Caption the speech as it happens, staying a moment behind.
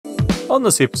On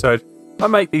this episode, I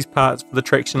make these parts for the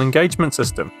traction engagement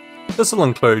system. This will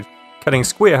include cutting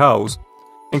square holes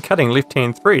and cutting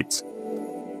left-hand threads.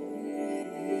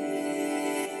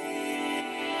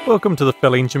 Welcome to the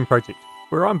Fill Engine project,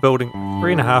 where I'm building a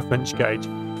 3.5 inch gauge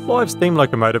live steam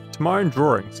locomotive to my own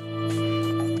drawings.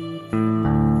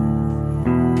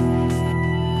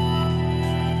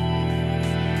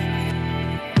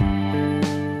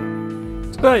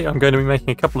 Today I'm going to be making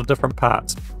a couple of different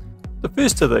parts. The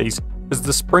first of these is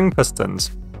the spring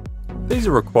pistons. These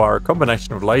will require a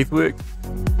combination of lathe work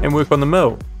and work on the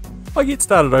mill. I get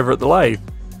started over at the lathe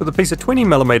with a piece of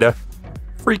 20mm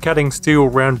free cutting steel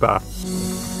round bar.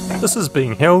 This is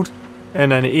being held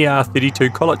in an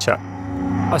ER32 collet chuck.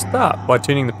 I start by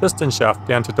turning the piston shaft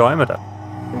down to diameter.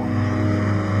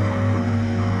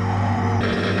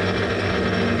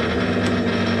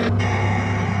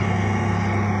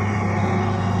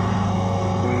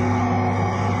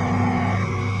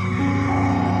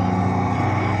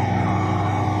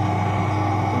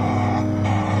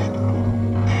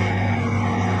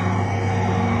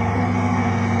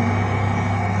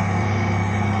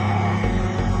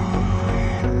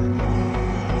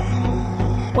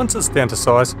 Once it's down to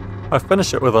size, I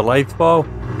finish it with a lathe file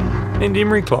and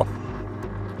emery cloth.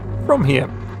 From here,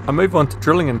 I move on to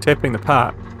drilling and tapping the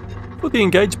part with the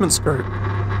engagement screw.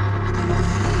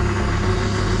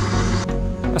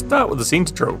 I start with the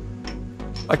centre drill.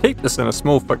 I keep this in a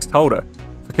small fixed holder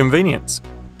for convenience.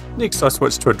 Next I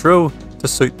switch to a drill to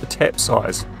suit the tap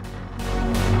size.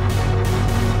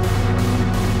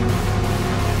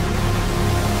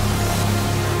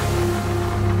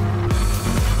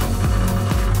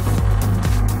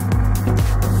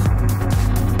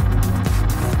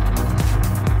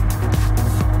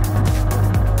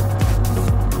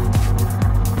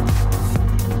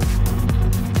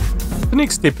 The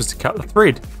next step is to cut the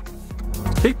thread.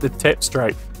 To keep the tap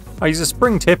straight, I use a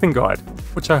spring tapping guide,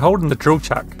 which I hold in the drill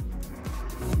chuck.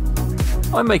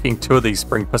 I'm making 2 of these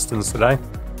spring pistons today.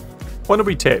 One will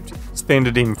be tapped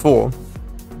standard M4,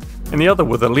 and the other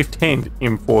with a left-hand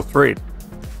M4 thread.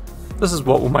 This is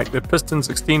what will make the pistons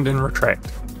extend and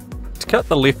retract. To cut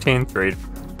the left-hand thread,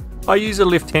 I use a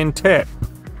left-hand tap.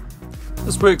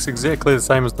 This works exactly the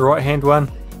same as the right-hand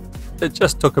one. It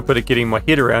just took a bit of getting my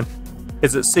head around,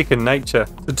 as it's second nature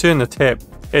to turn the tap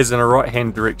as in a right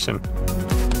hand direction.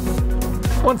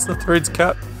 Once the thread's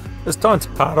cut, it's time to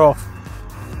part off.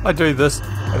 I do this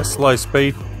at a slow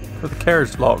speed with the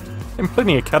carriage locked and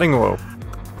plenty of cutting oil.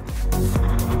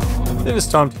 Then it's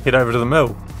time to head over to the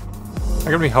mill. I'm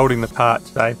going to be holding the part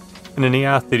today in an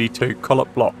ER32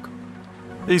 collet block.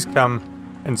 These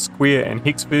come in square and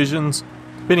hex versions,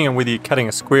 depending on whether you're cutting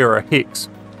a square or a hex.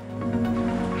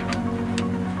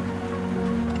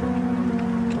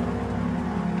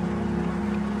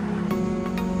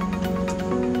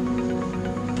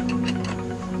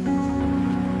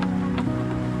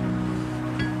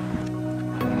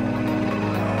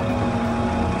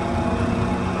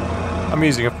 I'm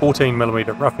using a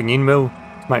 14mm roughing end mill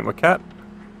to make my cut,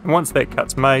 and once that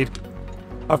cut's made,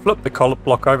 I flip the collet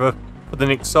block over for the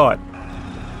next side.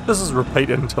 This is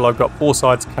repeated until I've got 4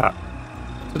 sides cut.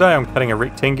 Today I'm cutting a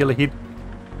rectangular head,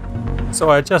 so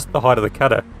I adjust the height of the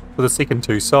cutter for the second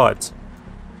 2 sides.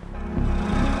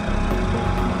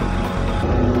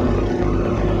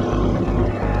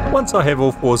 Once I have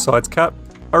all 4 sides cut,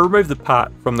 I remove the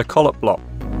part from the collet block.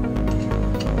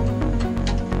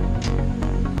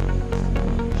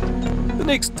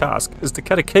 The next task is to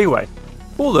cut a keyway.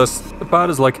 For this, the part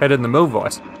is located in the mill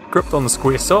vise, gripped on the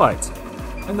square sides,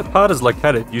 and the part is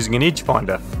located using an edge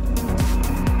finder.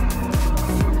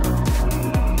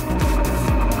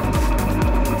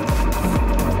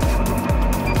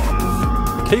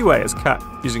 The keyway is cut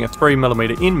using a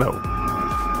 3mm end mill.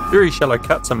 Very shallow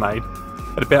cuts are made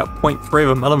at about 0.3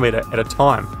 mm at a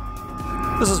time.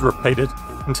 This is repeated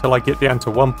until I get down to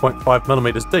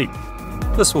 1.5mm deep.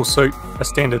 This will suit a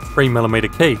standard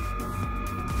 3mm key.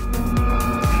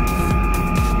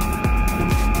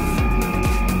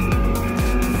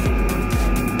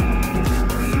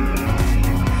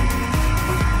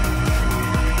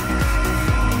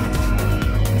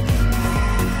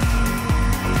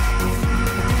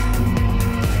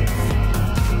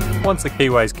 Once the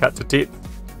keyway is cut to depth,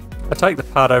 I take the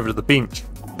part over to the bench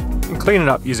and clean it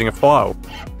up using a file.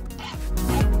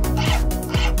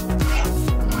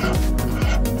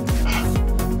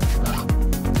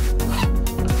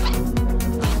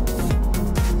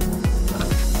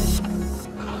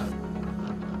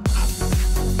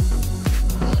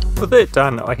 With that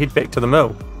done, I head back to the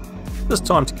mill, this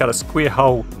time to cut a square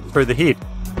hole through the head.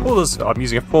 For this I'm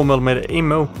using a 4mm end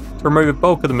mill to remove a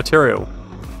bulk of the material,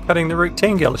 cutting the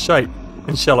rectangular shape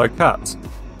in shallow cuts.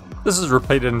 This is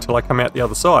repeated until I come out the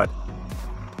other side.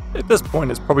 At this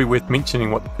point it's probably worth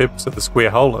mentioning what the purpose of the square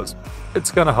hole is.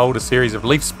 It's going to hold a series of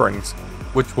leaf springs,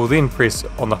 which will then press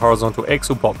on the horizontal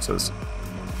axle boxes.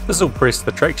 This will press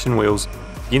the traction wheels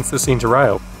against the centre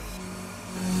rail.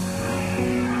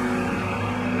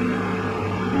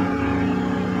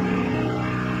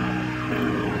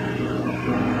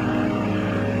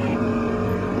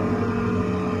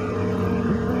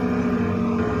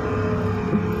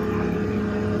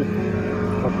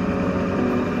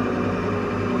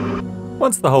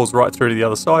 Once the hole's right through to the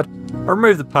other side, I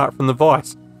remove the part from the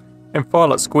vise and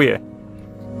file it square.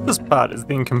 This part is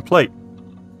then complete.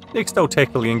 Next I'll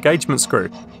tackle the engagement screw,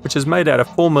 which is made out of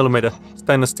 4mm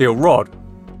stainless steel rod.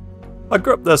 I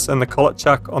grip this in the collet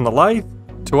chuck on the lathe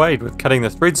to aid with cutting the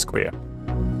thread square.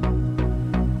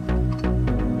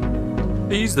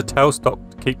 I use the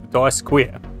tailstock to keep the die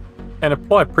square and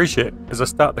apply pressure as I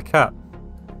start the cut.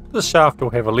 This shaft will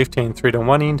have a left hand thread on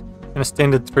one end and a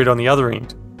standard thread on the other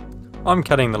end. I'm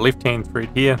cutting the left hand thread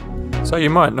here, so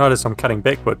you might notice I'm cutting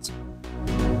backwards.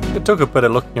 It took a bit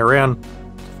of looking around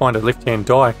to find a left hand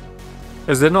die,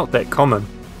 as they're not that common,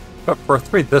 but for a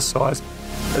thread this size,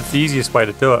 it's the easiest way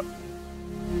to do it.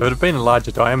 If it had been a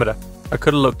larger diameter, I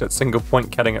could have looked at single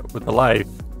point cutting it with the lathe,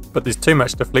 but there's too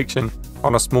much deflection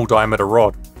on a small diameter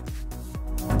rod.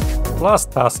 The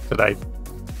last task today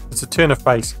is to turn a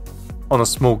face on a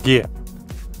small gear.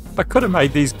 I could have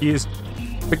made these gears,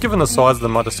 but given the size of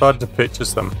them I decided to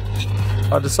purchase them.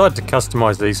 I decided to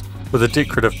customise these with a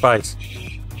decorative face.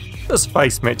 This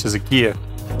face matches a gear,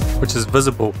 which is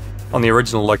visible on the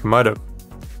original locomotive.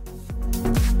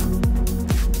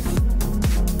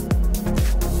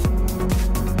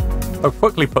 I'll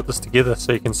quickly put this together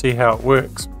so you can see how it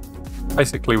works.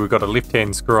 Basically we've got a left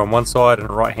hand screw on one side and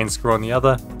a right hand screw on the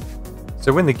other.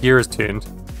 So when the gear is turned,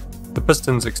 the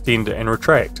pistons extend and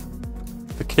retract.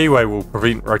 The keyway will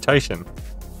prevent rotation.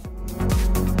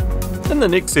 In the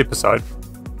next episode,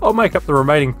 I'll make up the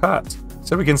remaining parts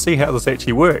so we can see how this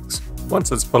actually works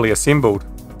once it's fully assembled.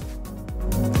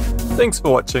 Thanks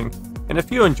for watching, and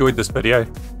if you enjoyed this video,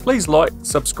 please like,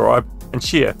 subscribe and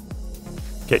share.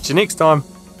 Catch you next time.